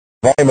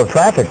volume of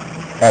traffic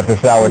at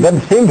this hour. It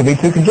doesn't seem to be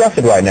too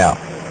congested right now.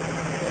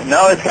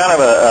 No, it's kind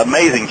of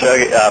amazing,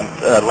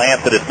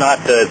 Lance, that it's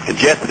not as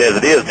congested as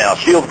it is now.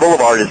 Shields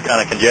Boulevard is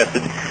kind of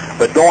congested,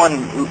 but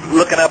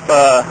looking up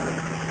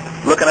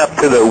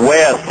to the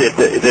west,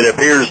 it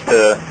appears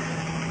to.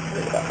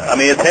 I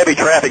mean, it's heavy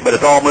traffic, but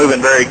it's all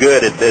moving very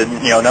good. It's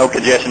no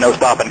congestion, no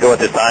stop and go at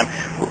this time.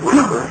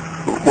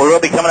 We're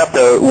going to be coming up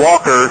to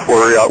Walker.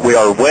 We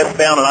are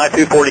westbound on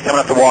I-240 coming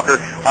up to Walker.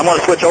 I'm going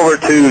to switch over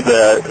to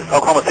the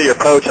Oklahoma City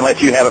approach and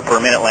let you have it for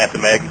a minute, Lance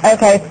and Meg.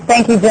 Okay,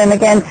 thank you, Jim.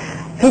 Again,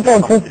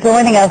 people just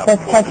joining us,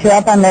 let's catch you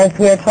up on this.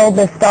 We are told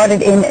this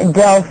started in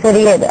Del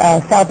City at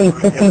Southeast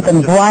 15th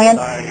and Bryant.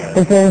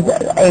 This is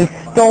a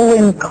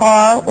stolen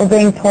car, we're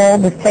being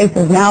told. This chase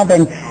has now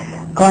been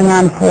going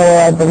on for,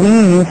 I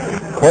believe,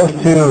 close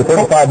to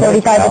 35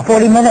 to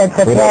 40 minutes.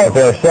 That's right.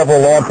 There are several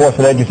law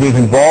enforcement agencies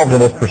involved in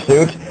this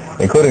pursuit,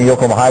 including the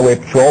Oklahoma Highway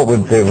Patrol.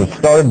 It was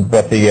started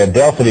by the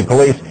Del City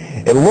Police.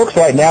 It looks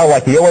right now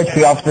like the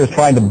OHP officer is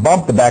trying to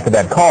bump the back of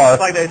that car.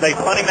 It's like they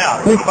spun him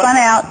out. He spun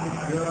out.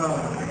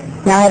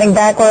 Now heading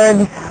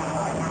backwards.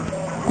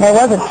 There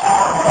was it.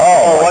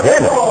 Oh, my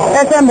goodness.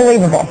 That's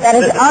unbelievable. That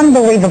is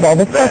unbelievable.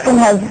 This person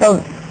has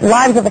the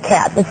lives of a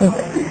cat. He's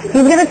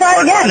going to try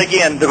it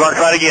again. They're going to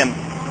try it again.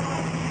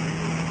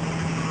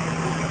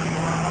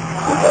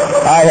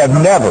 I have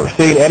never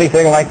seen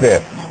anything like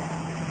this.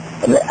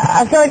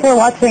 I feel like we're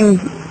watching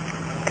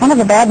kind of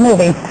a bad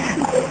movie.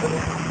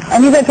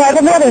 And you're going to try it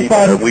on the other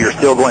side. We are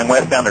still going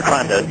westbound. They're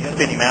trying to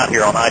spin him out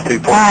here on I-240.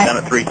 He's done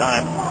it 3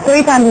 times.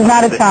 3 times is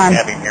not a charm.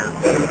 Have him here.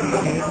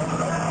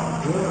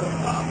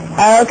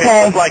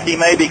 Okay. It looks like he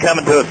may be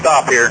coming to a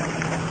stop here.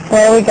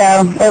 There we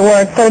go. It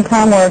worked. 3rd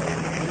time worked.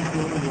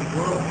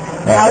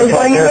 Now he's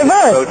going in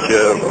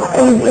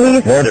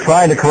reverse. They're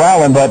trying to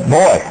corral him, but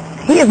boy.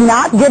 He is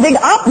not giving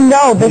up.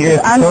 No, this is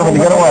unbelievable.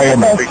 Get away.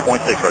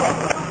 3.6,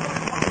 Roger.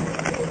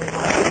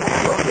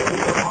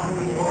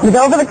 He's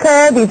over the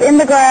curb. He's in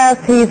the grass.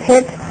 He's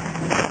hit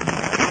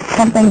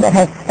something that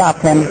has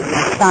stopped him.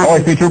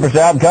 OHP troopers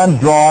out, guns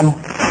drawn,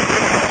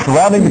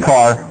 surrounding the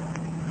car.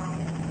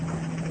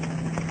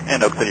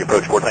 And Oak City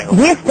approach 4 Tango.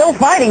 He is still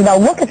fighting, though.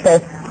 Look at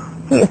this.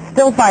 He is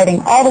still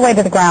fighting all the way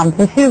to the ground.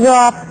 His shoes are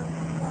off.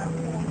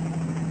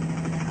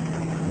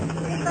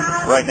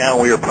 Right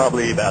now, we are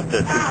probably about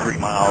 2-3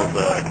 miles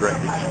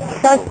directly.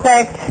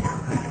 Suspect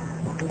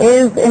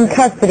is in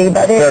custody,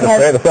 but it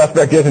has... The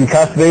suspect is in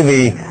custody.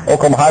 The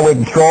Oklahoma Highway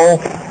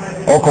Patrol,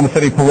 Oklahoma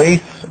City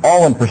Police,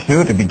 all in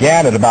pursuit. It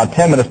began at about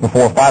 10 minutes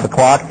before 5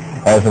 o'clock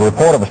as a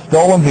report of a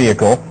stolen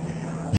vehicle.